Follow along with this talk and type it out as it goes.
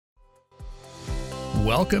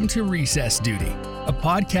Welcome to Recess Duty, a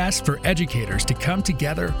podcast for educators to come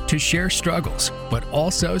together to share struggles, but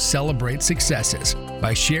also celebrate successes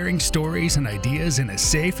by sharing stories and ideas in a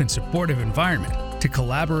safe and supportive environment to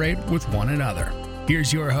collaborate with one another.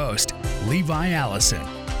 Here's your host, Levi Allison.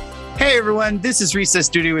 Hey everyone, this is Recess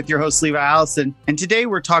Duty with your host, Levi Allison. And today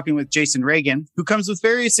we're talking with Jason Reagan, who comes with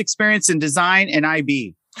various experience in design and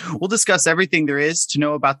IB. We'll discuss everything there is to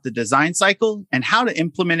know about the design cycle and how to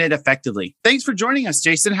implement it effectively. Thanks for joining us,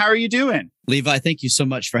 Jason. How are you doing? Levi, thank you so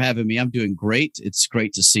much for having me. I'm doing great. It's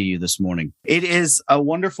great to see you this morning. It is a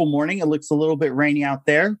wonderful morning. It looks a little bit rainy out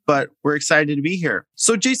there, but we're excited to be here.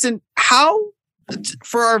 So, Jason,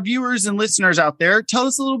 for our viewers and listeners out there, tell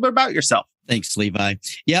us a little bit about yourself. Thanks, Levi.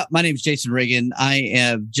 Yeah, my name is Jason Reagan. I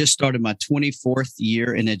have just started my 24th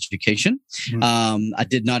year in education. I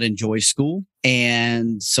did not enjoy school.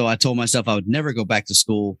 And so I told myself I would never go back to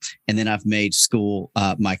school. And then I've made school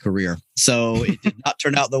my career. So it did not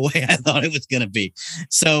turn out the way I thought it was going to be.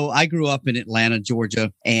 So I grew up in Atlanta,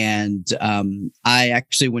 Georgia. And I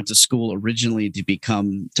actually went to school originally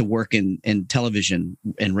to work in television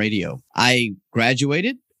and radio. I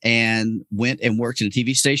graduated and went and worked in a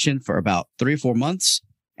TV station for about 3 or 4 months.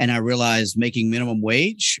 And I realized making minimum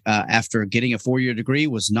wage after getting a 4-year degree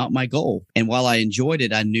was not my goal. And while I enjoyed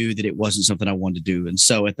it, I knew that it wasn't something I wanted to do. And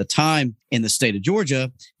so at the time in the state of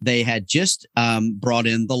Georgia, they had just brought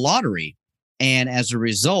in the lottery. And as a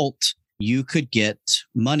result, you could get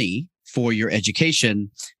money for your education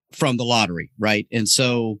from the lottery, right? And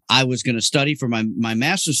so I was going to study for my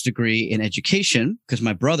master's degree in education because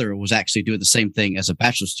my brother was actually doing the same thing as a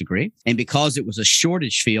bachelor's degree. And because it was a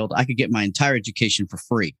shortage field, I could get my entire education for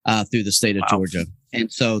free through the state of Georgia.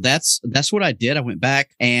 And so that's what I did. I went back,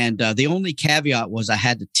 and the only caveat was I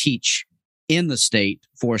had to teach in the state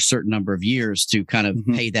for a certain number of years to kind of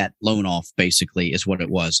pay that loan off, basically, is what it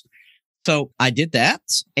was. So I did that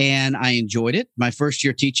and I enjoyed it. My first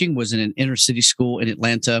year teaching was in an inner city school in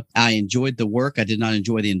Atlanta. I enjoyed the work. I did not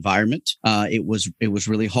enjoy the environment. It was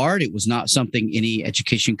really hard. It was not something any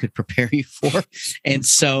education could prepare you for. And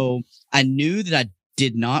so I knew that I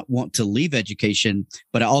did not want to leave education,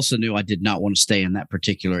 but I also knew I did not want to stay in that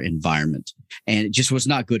particular environment. And it just was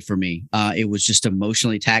not good for me. It was just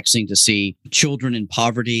emotionally taxing to see children in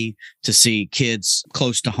poverty, to see kids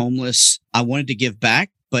close to homeless. I wanted to give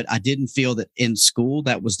back, but I didn't feel that in school,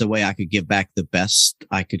 that was the way I could give back the best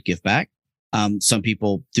I could give back. Some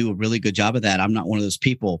people do a really good job of that. I'm not one of those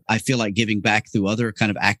people. I feel like giving back through other kind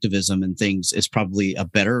of activism and things is probably a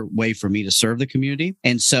better way for me to serve the community.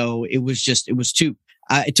 And so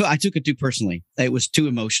I took it too personally. It was too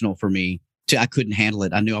emotional for me. I couldn't handle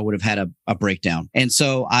it. I knew I would have had a breakdown. And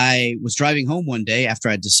so I was driving home one day after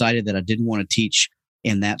I decided that I didn't want to teach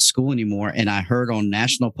in that school anymore. And I heard on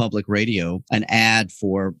National Public Radio an ad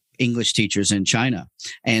for English teachers in China.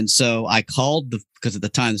 And so I called because at the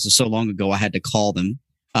time, this is so long ago, I had to call them.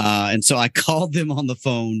 And so I called them on the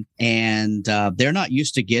phone, and they're not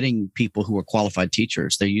used to getting people who are qualified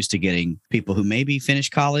teachers. They're used to getting people who maybe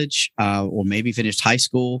finished college or maybe finished high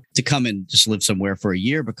school to come and just live somewhere for a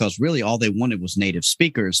year, because really all they wanted was native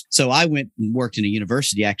speakers. So I went and worked in a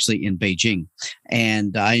university actually in Beijing,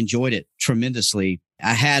 and I enjoyed it tremendously.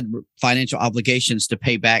 I had financial obligations to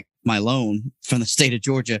pay back my loan from the state of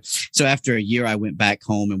Georgia. So after a year, I went back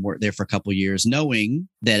home and worked there for a couple of years, knowing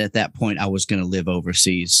that at that point I was going to live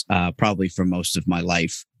overseas, probably for most of my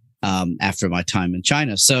life after my time in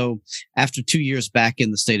China. So after 2 years back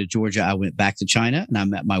in the state of Georgia, I went back to China and I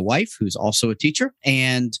met my wife, who's also a teacher.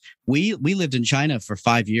 And we lived in China for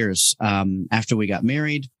 5 years after we got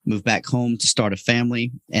married, moved back home to start a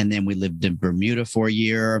family. And then we lived in Bermuda for a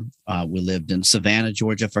year. We lived in Savannah,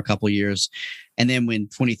 Georgia for a couple of years. And then in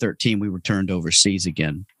 2013, we returned overseas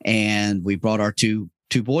again. And we brought our two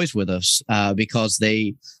boys with us because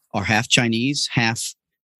they are half Chinese, half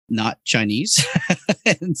not Chinese.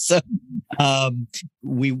 And so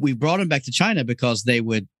we brought them back to China because they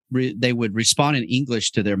would respond in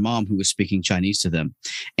English to their mom, who was speaking Chinese to them.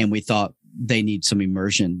 And we thought they need some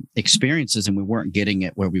immersion experiences, and we weren't getting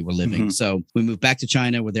it where we were living. So we moved back to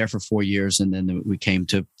China. We're there for 4 years. And then we came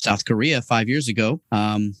to South Korea 5 years ago,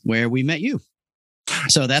 where we met you.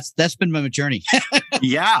 So that's been my journey.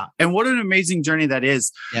 Yeah. And what an amazing journey that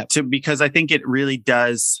is, because I think it really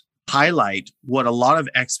does highlight what a lot of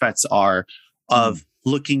expats are of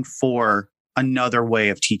looking for another way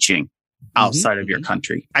of teaching outside of your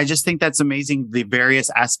country. I just think that's amazing. The various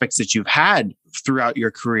aspects that you've had throughout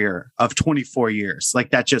your career of 24 years,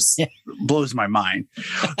 like that just blows my mind.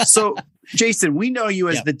 So Jason, we know you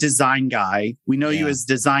as the design guy. We know you as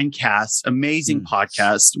Design Cast, amazing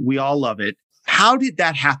podcast. We all love it. How did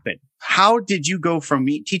that happen? how did you go from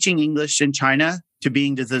teaching English in China to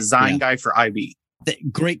being the design guy for IB?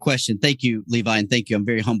 Great question. Thank you, Levi. And thank you. I'm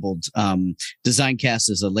very humbled.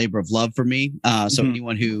 DesignCast is a labor of love for me. So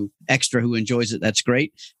anyone who enjoys it, that's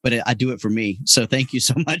great. But I do it for me. So thank you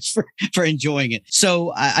so much for enjoying it.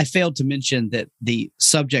 So I failed to mention that the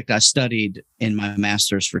subject I studied in my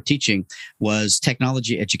master's for teaching was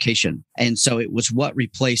technology education. And so it was what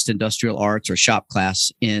replaced industrial arts or shop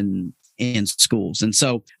class in schools. And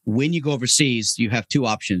so when you go overseas, you have two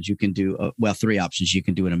options. You can do, three options. You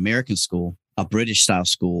can do an American school, a British style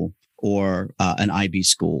school, or an IB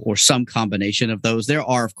school, or some combination of those. There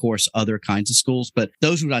are, of course, other kinds of schools, but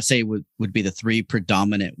those would I say would be the three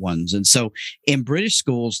predominant ones. And so in British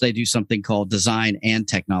schools, they do something called design and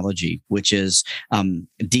technology, which is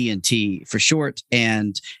D&T for short.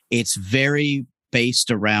 And it's very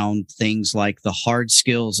based around things like the hard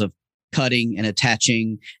skills of cutting and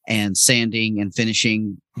attaching and sanding and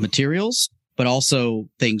finishing materials, but also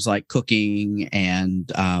things like cooking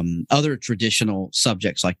and other traditional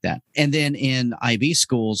subjects like that. And then in IB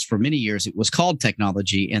schools, for many years, it was called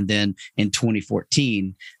technology. And then in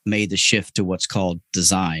 2014, made the shift to what's called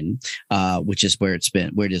design, which is where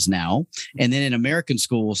it is now. And then in American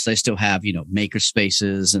schools, they still have, maker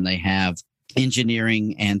spaces, and they have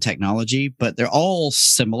engineering and technology, but they're all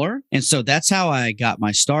similar. And so that's how I got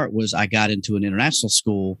my start. Was I got into an international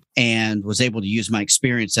school and was able to use my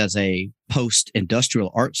experience as a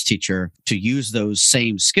post-industrial arts teacher to use those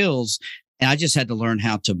same skills. And I just had to learn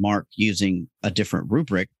how to mark using a different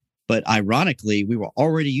rubric. But ironically, we were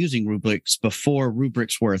already using rubrics before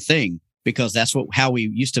rubrics were a thing, because that's how we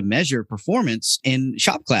used to measure performance in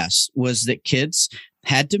shop class, was that kids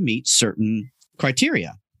had to meet certain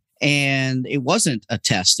criteria. And it wasn't a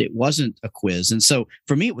test. It wasn't a quiz. And so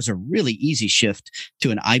for me, it was a really easy shift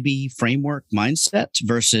to an IB framework mindset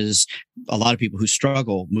versus a lot of people who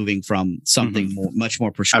struggle moving from something much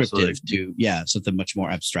more prescriptive to, something much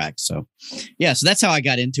more abstract. So, so that's how I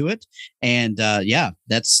got into it. And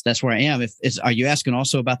that's where I am. Are you asking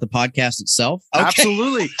also about the podcast itself? Okay.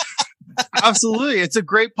 Absolutely. Absolutely. It's a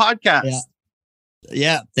great podcast.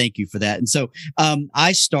 Yeah, thank you for that. And so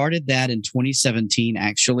I started that in 2017,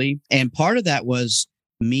 actually. And part of that was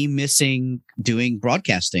me missing doing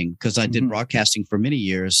broadcasting, because I did broadcasting for many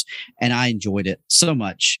years and I enjoyed it so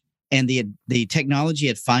much. And the technology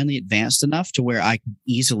had finally advanced enough to where I could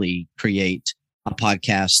easily create a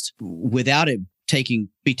podcast without it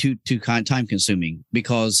be too time consuming,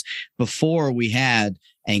 because before we had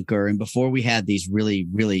Anchor and before we had these really,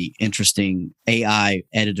 really interesting AI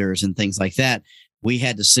editors and things like that, we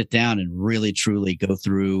had to sit down and really, truly go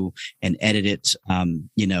through and edit it,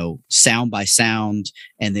 sound by sound.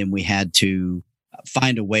 And then we had to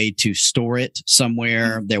find a way to store it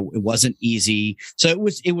somewhere. It wasn't easy. So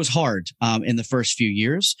it was hard in the first few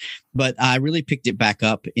years, but I really picked it back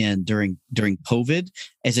up during COVID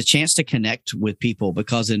as a chance to connect with people,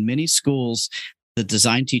 because in many schools, the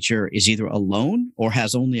design teacher is either alone or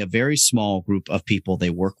has only a very small group of people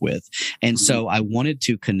they work with. And so I wanted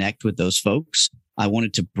to connect with those folks. I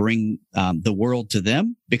wanted to bring the world to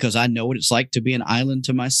them, because I know what it's like to be an island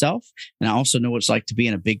to myself. And I also know what it's like to be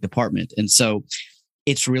in a big department. And so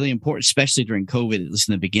it's really important, especially during COVID, at least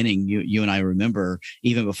in the beginning. You and I remember,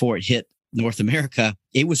 even before it hit North America,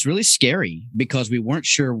 it was really scary because we weren't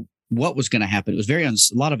sure what was going to happen. It was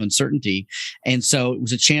a lot of uncertainty. And so it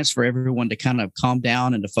was a chance for everyone to kind of calm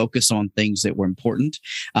down and to focus on things that were important.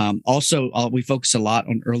 Also, we focused a lot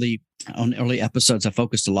on early episodes. I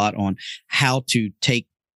focused a lot on how to take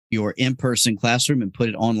your in-person classroom and put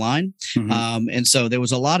it online. And so there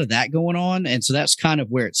was a lot of that going on. And so that's kind of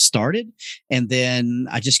where it started. And then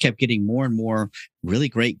I just kept getting more and more really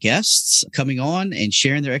great guests coming on and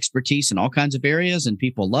sharing their expertise in all kinds of areas. And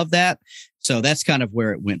people love that. So that's kind of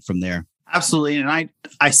where it went from there. Absolutely. And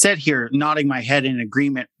I sat here nodding my head in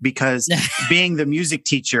agreement, because being the music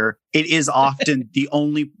teacher, it is often the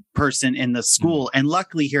only person in the school. And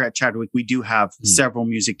luckily here at Chadwick, we do have several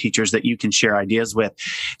music teachers that you can share ideas with.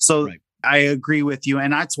 So I agree with you.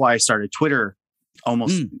 And that's why I started Twitter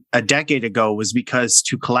almost a decade ago, was because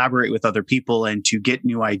to collaborate with other people and to get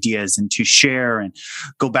new ideas and to share and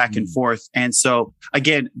go back and forth. And so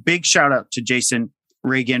again, big shout out to Jason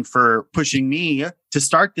Reagan for pushing me to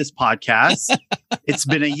start this podcast. It's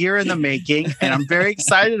been a year in the making, and I'm very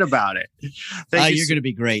excited about it. You're going to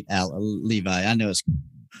be great, Levi. I know it's.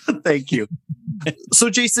 Thank you. So,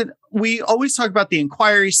 Jason, we always talk about the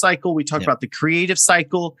inquiry cycle. We talk about the creative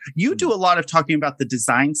cycle. You do a lot of talking about the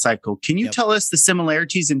design cycle. Can you tell us the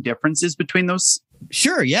similarities and differences between those?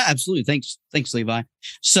 Sure. Yeah, absolutely. Thanks, Levi.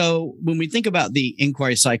 So when we think about the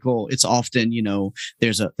inquiry cycle, it's often,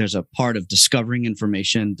 there's a part of discovering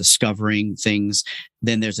information, discovering things.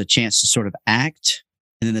 Then there's a chance to sort of act,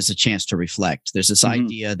 and then there's a chance to reflect. There's this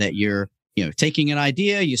idea that you're, taking an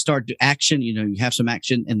idea, you start to action, you have some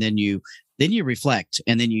action, and then you reflect,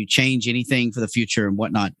 and then you change anything for the future and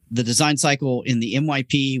whatnot. The design cycle in the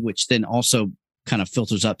MYP, which then also kind of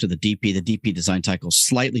filters up to the DP design cycle is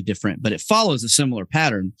slightly different, but it follows a similar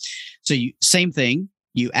pattern. So same thing,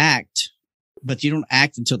 you act, but you don't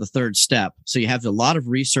act until the third step. So you have a lot of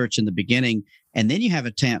research in the beginning, and then you have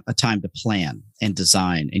a time to plan and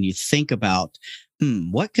design, and you think about,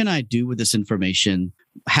 what can I do with this information?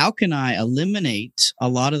 How can I eliminate a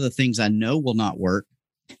lot of the things I know will not work?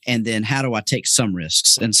 And then how do I take some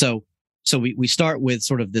risks? And so we start with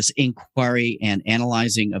sort of this inquiry and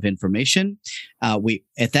analyzing of information.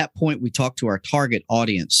 At that point, we talk to our target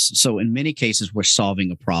audience. So in many cases, we're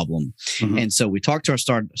solving a problem. And so we talk to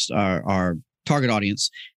our target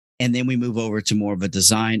audience, and then we move over to more of a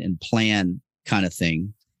design and plan kind of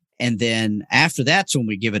thing. And then after that's when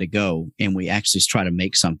we give it a go and we actually try to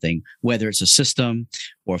make something, whether it's a system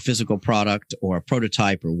or a physical product or a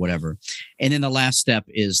prototype or whatever. And then the last step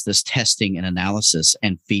is this testing and analysis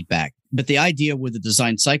and feedback. But the idea with the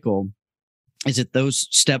design cycle is that those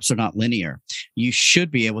steps are not linear. You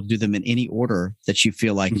should be able to do them in any order that you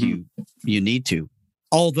feel like you need to.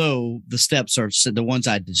 Although the steps are the ones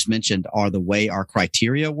I just mentioned are the way our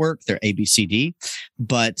criteria work, they're A, B, C, D.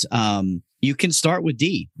 But you can start with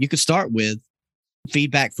D. You could start with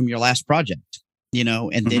feedback from your last project,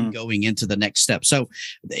 and then going into the next step. So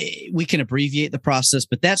we can abbreviate the process,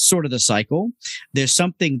 but that's sort of the cycle. There's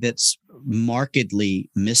something that's markedly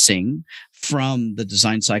missing from the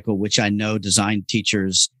design cycle, which I know design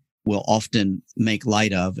teachers will often make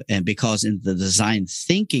light of. And because in the design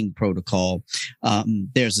thinking protocol,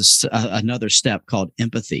 there's another step called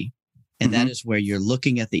empathy. And that is where you're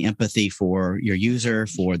looking at the empathy for your user,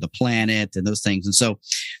 for the planet, and those things. And so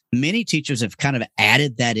many teachers have kind of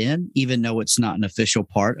added that in, even though it's not an official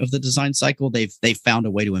part of the design cycle. They've found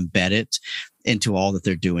a way to embed it into all that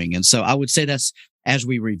they're doing. And so I would say that's, as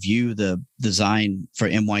we review the design for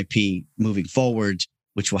MYP moving forward,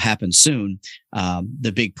 which will happen soon,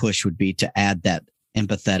 the big push would be to add that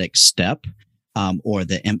empathetic step, or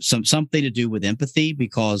something to do with empathy,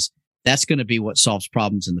 because that's going to be what solves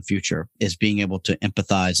problems in the future, is being able to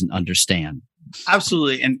empathize and understand.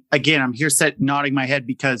 Absolutely. And again, I'm here nodding my head,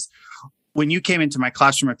 because when you came into my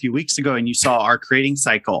classroom a few weeks ago and you saw our creating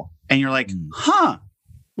cycle, and you're like,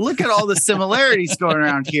 look at all the similarities going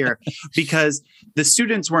around here, because the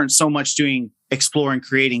students weren't so much doing exploring,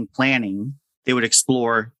 creating, planning. They would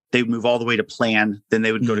explore, they would move all the way to plan. Then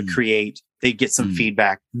they would go to create, they'd get some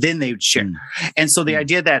feedback, then they would share. And so the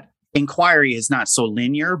idea that inquiry is not so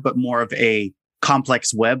linear, but more of a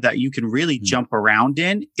complex web that you can really jump around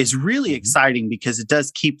in is really exciting, because it does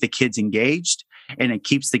keep the kids engaged, and it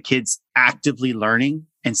keeps the kids actively learning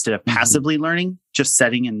instead of passively learning, just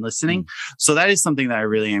sitting and listening. So that is something that I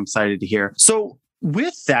really am excited to hear. So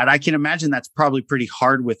with that, I can imagine that's probably pretty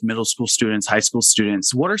hard with middle school students, high school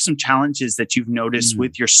students. What are some challenges that you've noticed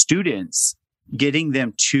with your students, getting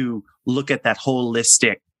them to look at that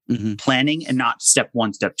holistic planning and not step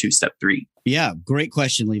 1, step 2, step 3? Yeah, great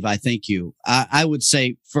question, Levi. Thank you. I would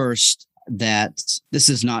say first that this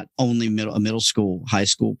is not only a middle school, high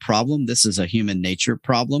school problem. This is a human nature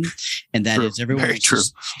problem. And that is everyone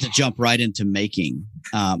wants to jump right into making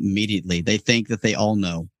immediately. They think that they all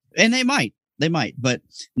know, and they might, but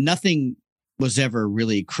nothing was ever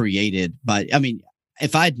really created by,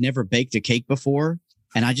 if I'd never baked a cake before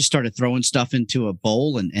and I just started throwing stuff into a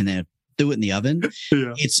bowl and then threw it in the oven,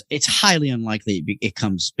 it's highly unlikely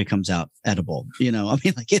it becomes out edible.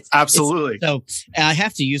 It's absolutely. So I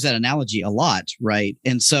have to use that analogy a lot, right?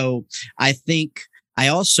 And so I think I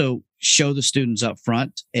also show the students up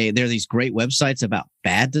front, there are these great websites about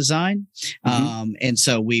bad design. And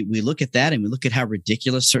so we look at that, and we look at how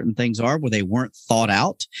ridiculous certain things are where they weren't thought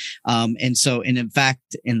out. And in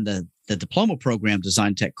fact, in the diploma program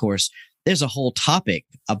design tech course, there's a whole topic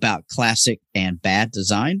about classic and bad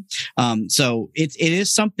design. So it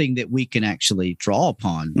is something that we can actually draw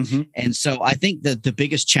upon. And so I think that the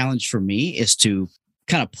biggest challenge for me is to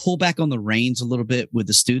kind of pull back on the reins a little bit with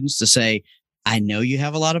the students to say, I know you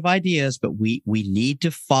have a lot of ideas, but we need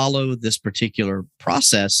to follow this particular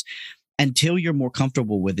process until you're more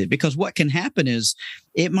comfortable with it. Because what can happen is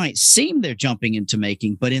it might seem they're jumping into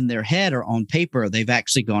making, but in their head or on paper, they've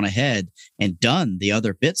actually gone ahead and done the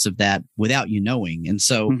other bits of that without you knowing. And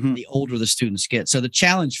so the older the students get. So the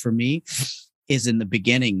challenge for me is in the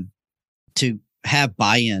beginning to have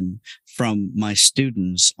buy-in from my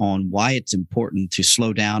students on why it's important to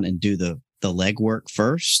slow down and do the legwork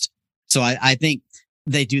first. So I think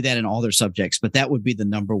they do that in all their subjects, but that would be the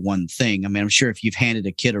number one thing. I mean, I'm sure if you've handed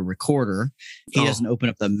a kid a recorder, he doesn't open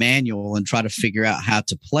up the manual and try to figure out how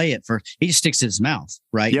to play it first. He just sticks it in his mouth,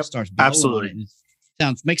 right? Yep, Starts blowing absolutely.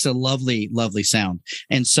 on it. Makes a lovely, lovely sound.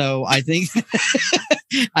 And so I think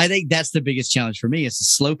I think that's the biggest challenge for me, is to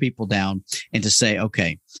slow people down and to say,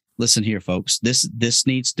 okay, listen here, folks, this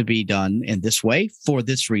needs to be done in this way for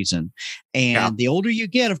this reason. And the older you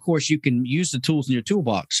get, of course, you can use the tools in your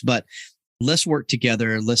toolbox, but let's work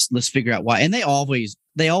together. Let's figure out why. And they always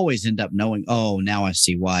end up knowing, oh, now I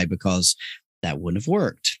see why, because that wouldn't have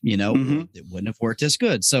worked. It wouldn't have worked as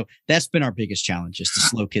good. So that's been our biggest challenge, is to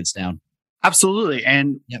slow kids down. Absolutely.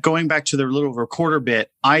 And going back to the little recorder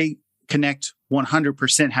bit, I connect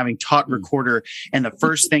 100%, having taught recorder. And the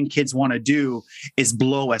first thing kids want to do is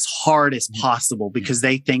blow as hard as possible, because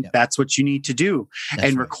they think that's what you need to do.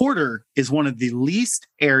 And recorder is one of the least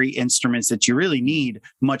airy instruments that you really need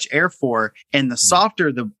much air for. And the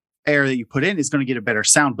softer the air that you put in is going to get a better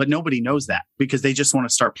sound. But nobody knows that, because they just want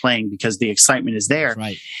to start playing because the excitement is there.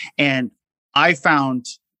 Right. And I found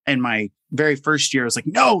in my very first year, I was like,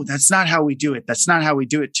 no, that's not how we do it. That's not how we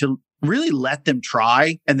do it. To really let them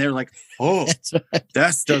try. And they're like, oh,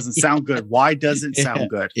 that doesn't sound good. Why does it sound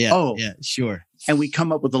good? Yeah, sure. And we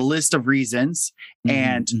come up with a list of reasons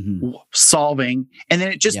and solving. And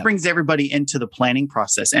then it just brings everybody into the planning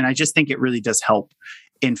process. And I just think it really does help,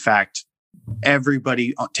 in fact,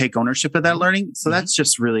 everybody take ownership of that learning. So that's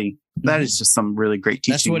just really, that is just some really great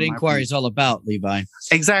teaching. That's what inquiry is all about, Levi.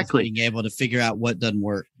 Exactly. Being able to figure out what doesn't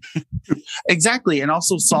work. Exactly. And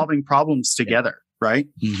also solving problems together. Right.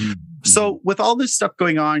 So with all this stuff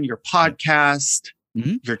going on, your podcast,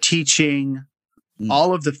 your teaching,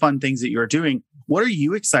 all of the fun things that you're doing, what are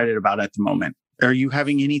you excited about at the moment? Are you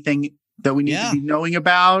having anything that we need to be knowing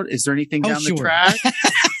about? Is there anything down the track?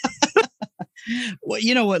 Well,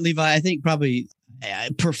 you know what, Levi, I think probably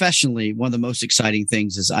professionally, one of the most exciting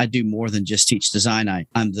things is I do more than just teach design.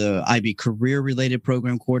 I'm the IB career related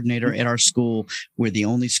program coordinator at our school. We're the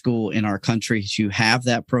only school in our country to have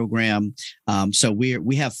that program. So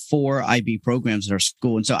we have 4 IB programs at our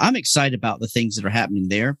school. And so I'm excited about the things that are happening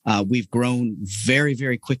there. We've grown very,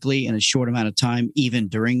 very quickly in a short amount of time, even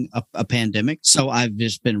during a pandemic. So I've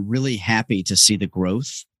just been really happy to see the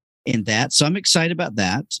growth in that. So I'm excited about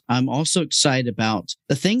that. I'm also excited about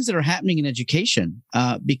the things that are happening in education,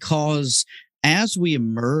 because as we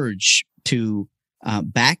emerge to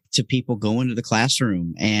back to people going to the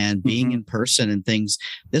classroom and being in person and things,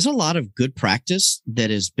 there's a lot of good practice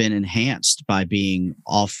that has been enhanced by being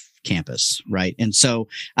off campus, right? And so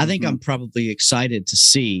I think I'm probably excited to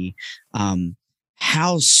see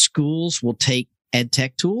how schools will take ed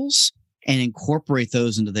tech tools and incorporate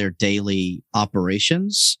those into their daily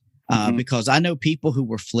operations. Because I know people who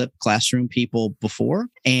were flipped classroom people before,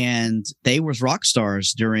 and they were rock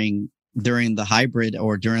stars during the hybrid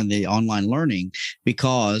or during the online learning,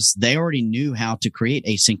 because they already knew how to create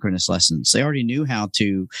asynchronous lessons. They already knew how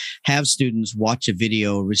to have students watch a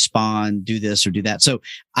video, respond, do this or do that. So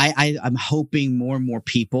I'm hoping more and more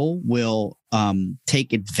people will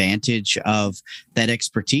take advantage of that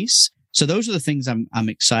expertise. So those are the things I'm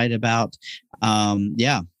excited about.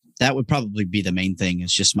 That would probably be the main thing.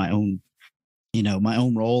 It's just my own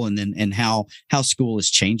role, and how school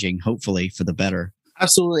is changing, hopefully for the better.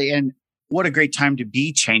 Absolutely. And what a great time to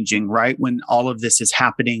be changing, right? When all of this is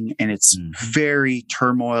happening and it's very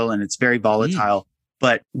turmoil and it's very volatile.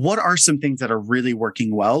 But what are some things that are really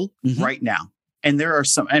working well right now? And there are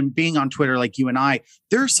some, and being on Twitter like you and I,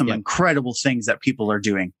 there are some incredible things that people are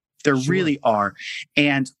doing. There really are.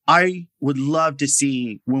 And I would love to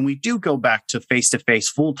see, when we do go back to face-to-face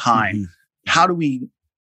full time, how do we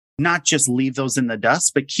not just leave those in the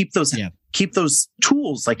dust, but keep those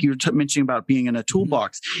tools, like you were mentioning about being in a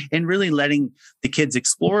toolbox, and really letting the kids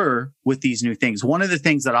explore with these new things. One of the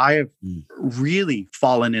things that I have really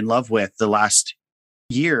fallen in love with the last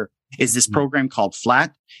year is this program called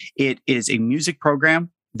Flat. It is a music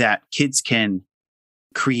program that kids can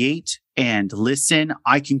create and listen.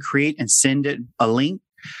 I can create and send it a link.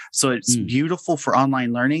 So it's beautiful for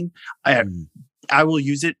online learning. I will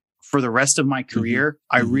use it for the rest of my career.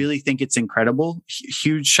 I really think it's incredible.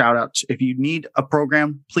 Huge shout out. If you need a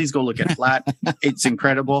program, please go look at Flat. It's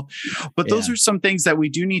incredible. But those are some things that we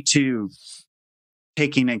do need to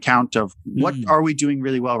take in account of. What are we doing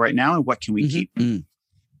really well right now, and what can we keep?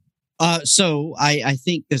 So I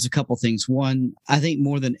think there's a couple things. One, I think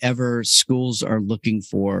more than ever, schools are looking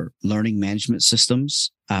for learning management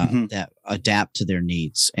systems that adapt to their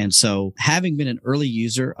needs. And so having been an early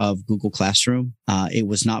user of Google Classroom, it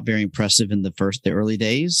was not very impressive in the early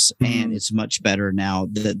days. And it's much better now.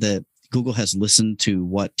 The Google has listened to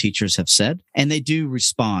what teachers have said, and they do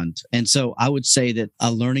respond. And so I would say that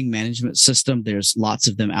a learning management system, there's lots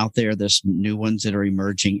of them out there. There's new ones that are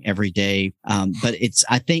emerging every day. But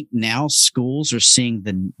I think now schools are seeing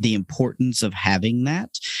the importance of having that,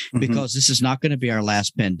 because this is not going to be our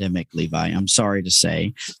last pandemic, Levi. I'm sorry to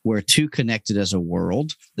say. We're too connected as a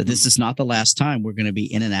world that this is not the last time we're going to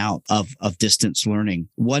be in and out of distance learning.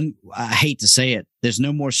 I hate to say it, there's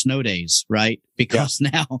no more snow days, right? Because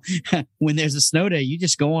now when there's a snow day, you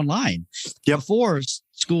just go online. Before,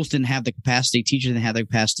 schools didn't have the capacity, teachers didn't have the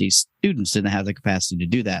capacity, students didn't have the capacity to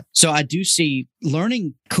do that. So I do see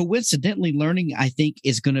coincidentally, learning, I think,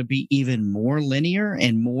 is going to be even more linear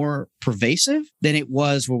and more pervasive than it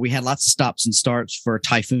was where we had lots of stops and starts for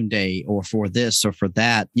Typhoon Day or for this or for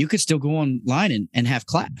that. You could still go online and have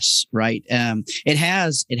class, right? It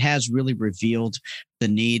has really revealed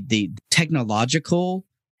the technological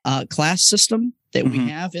class system that we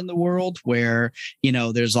have in the world, where,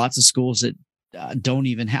 there's lots of schools that don't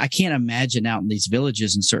even I can't imagine out in these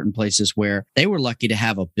villages in certain places where they were lucky to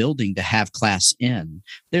have a building to have class in.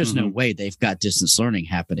 There's no way they've got distance learning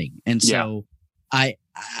happening. And so I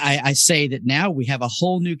say that now we have a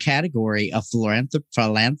whole new category of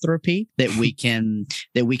philanthropy that we can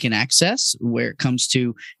access, where it comes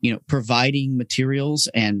to, providing materials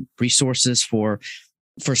and resources for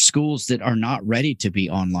schools that are not ready to be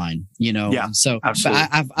online, And so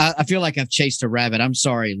I feel like I've chased a rabbit. I'm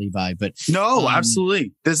sorry, Levi, but no,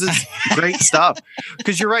 absolutely. This is great stuff,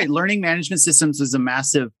 because you're right. Learning management systems is a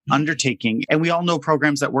massive undertaking, and we all know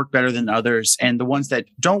programs that work better than others. And the ones that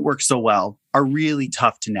don't work so well are really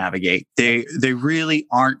tough to navigate. They really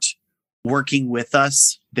aren't working with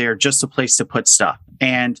us. They're just a place to put stuff.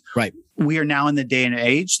 And we are now in the day and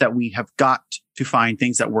age that we have got to find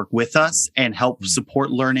things that work with us and help support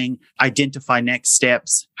learning, identify next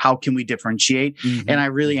steps. How can we differentiate? And I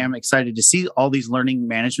really am excited to see all these learning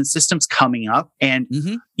management systems coming up. And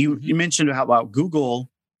you mentioned how about Google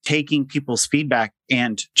taking people's feedback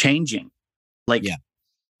and changing.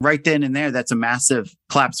 Right then and there, that's a massive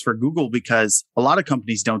claps for Google, because a lot of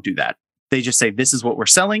companies don't do that. They just say, this is what we're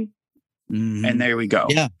selling. And there we go.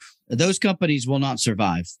 Yeah. Those companies will not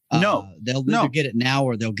survive. They'll either get it now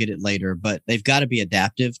or they'll get it later, but they've got to be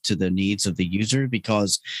adaptive to the needs of the user,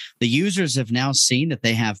 because the users have now seen that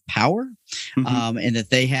they have power and that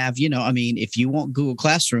they have, if you want Google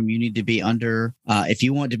Classroom, you need to be under, if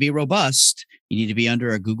you want to be robust, you need to be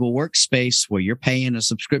under a Google Workspace where you're paying a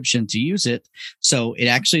subscription to use it. So it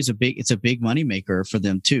actually is it's a big money maker for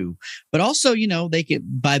them too. But also, they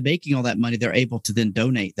get, by making all that money, they're able to then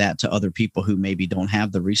donate that to other people who maybe don't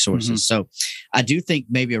have the resources. So I do think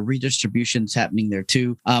maybe a redistribution is happening there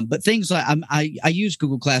too. But things like I use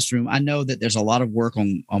Google Classroom. I know that there's a lot of work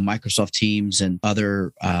on Microsoft Teams and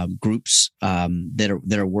other groups that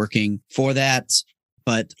are working for that.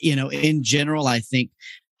 But, in general, I think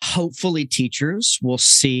hopefully teachers will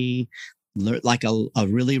see like a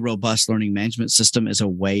really robust learning management system as a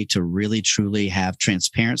way to really truly have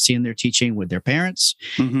transparency in their teaching with their parents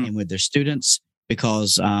and with their students.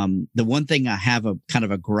 Because the one thing I have a kind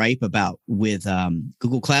of a gripe about with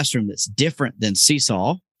Google Classroom that's different than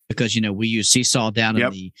Seesaw, because, we use Seesaw down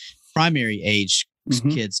in the primary age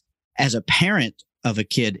kids. As a parent of a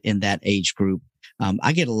kid in that age group,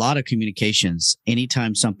 I get a lot of communications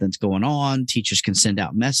anytime something's going on. Teachers can send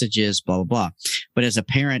out messages, blah, blah, blah. But as a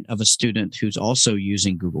parent of a student who's also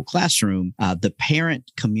using Google Classroom, the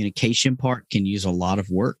parent communication part can use a lot of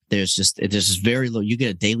work. There's just very low. You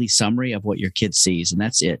get a daily summary of what your kid sees, and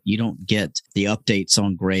that's it. You don't get the updates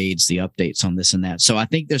on grades, the updates on this and that. So I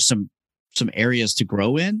think there's some areas to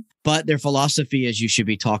grow in, but their philosophy is you should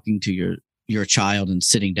be talking to your child and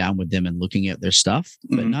sitting down with them and looking at their stuff.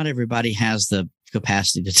 But not everybody has the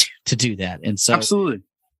capacity to do that. And so absolutely,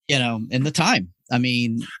 and the time. I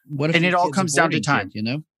mean, what if it all comes down to time,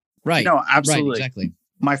 Right. No, absolutely. Right, exactly.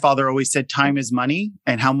 My father always said time is money,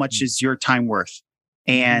 and how much is your time worth?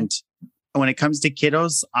 And when it comes to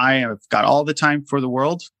kiddos, I have got all the time for the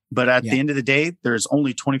world, but at the end of the day, there's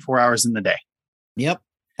only 24 hours in the day. Yep.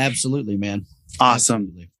 Absolutely, man. Awesome.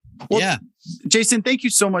 Absolutely. Well, Jason, thank you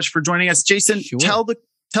so much for joining us. Jason, tell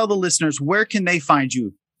the listeners, where can they find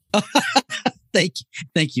you?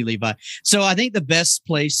 Thank you, Levi. So I think the best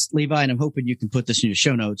place, Levi, and I'm hoping you can put this in your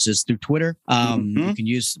show notes, is through Twitter. You can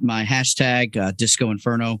use my hashtag Disco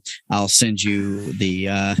Inferno. I'll send you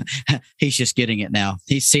the. He's just getting it now.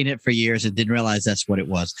 He's seen it for years and didn't realize that's what it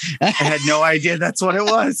was. I had no idea that's what it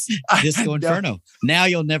was. Disco Inferno. Now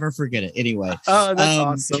you'll never forget it. Anyway. Oh, that's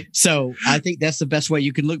awesome. So I think that's the best way.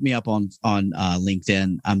 You can look me up on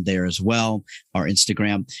LinkedIn. I'm there as well, or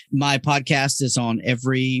Instagram. My podcast is on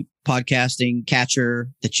every podcasting catcher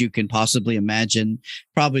that you can possibly imagine.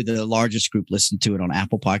 Probably the largest group listen to it on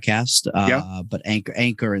Apple Podcast, but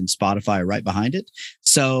Anchor and Spotify are right behind it.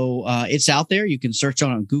 So it's out there. You can search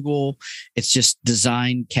on Google. It's just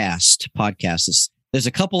Design Cast Podcasts. There's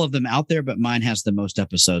a couple of them out there, but mine has the most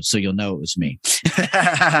episodes, so you'll know it was me.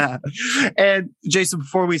 And Jason,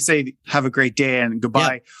 before we say have a great day and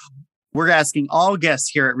goodbye, we're asking all guests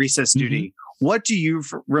here at Recess Duty, what do you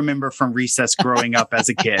remember from recess growing up as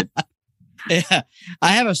a kid? Yeah,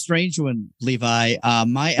 I have a strange one, Levi.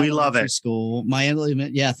 We love it. School,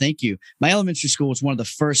 thank you. My elementary school was one of the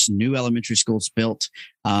first new elementary schools built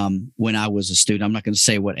when I was a student. I'm not going to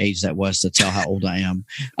say what age that was to tell how old I am,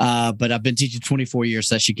 but I've been teaching 24 years.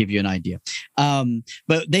 So that should give you an idea.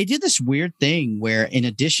 But they did this weird thing where, in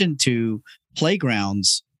addition to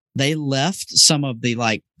playgrounds, they left some of the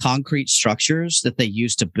like concrete structures that they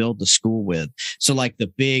used to build the school with. So like the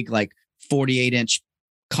big, like 48-inch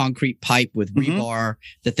concrete pipe with rebar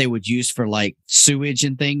that they would use for like sewage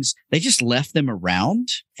and things. They just left them around,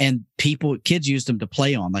 and kids used them to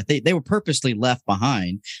play on. Like they were purposely left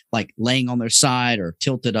behind, like laying on their side or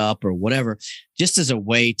tilted up or whatever, just as a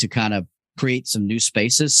way to kind of create some new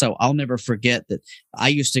spaces. So I'll never forget that I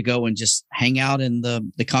used to go and just hang out in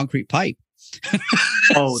the concrete pipe.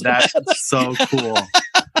 Oh, that's so cool.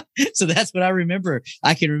 So that's what I remember.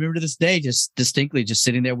 I can remember to this day, just distinctly, just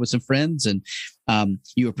sitting there with some friends, and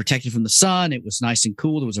you were protected from the sun. It was nice and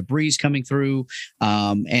cool. There was a breeze coming through,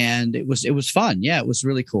 and it was fun. Yeah, it was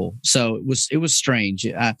really cool. So it was strange.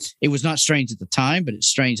 It was not strange at the time, but it's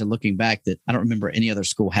strange. And looking back, that I don't remember any other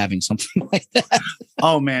school having something like that.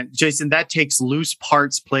 Oh man, Jason, that takes loose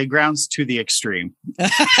parts playgrounds to the extreme.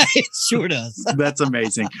 It sure does. That's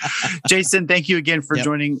amazing. Jason, thank you again for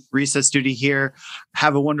joining Recess Duty here.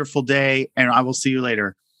 Have a wonderful day, and I will see you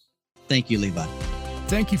later. Thank you, Levi.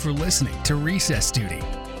 Thank you for listening to Recess Duty.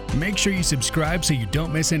 Make sure you subscribe so you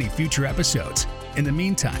don't miss any future episodes. In the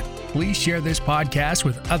meantime, please share this podcast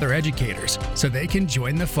with other educators so they can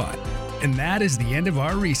join the fun. And that is the end of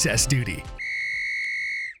our Recess Duty.